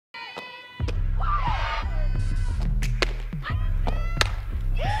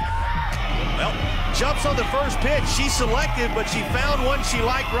jumps on the first pitch. She selected, but she found one she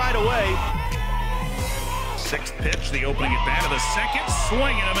liked right away. Sixth pitch, the opening at bat of the second.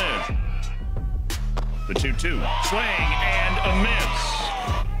 Swing and a miss. The 2-2. Swing and a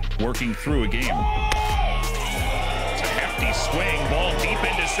miss. Working through a game. It's a hefty swing. Ball deep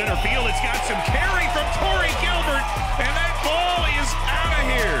into center field. It's got some carry from Tori Gilbert. And that ball is out of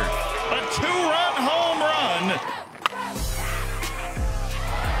here. A 2-run home run.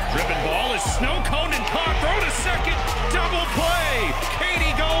 Driven ball is snow coned and caught. Throw to second. Double play.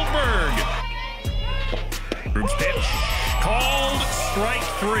 Katie Goldberg. Group's pitch. Called strike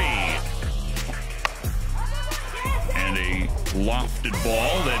 3. And a lofted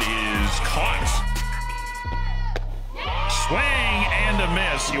ball that is caught. Swing and a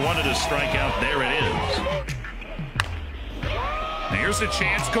miss. You wanted a strikeout. There it is. Here's a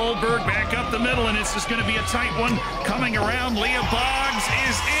chance. Goldberg back up the middle, and it's just going to be a tight one. Coming around, Leah Boggs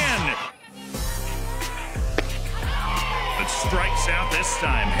is in. But strikes out this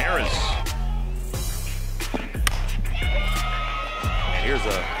time. Harris. And here's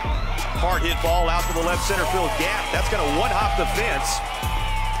a hard hit ball out to the left center field gap. That's going to one-hop the fence.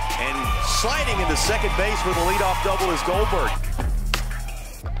 And sliding into second base for the leadoff double is Goldberg.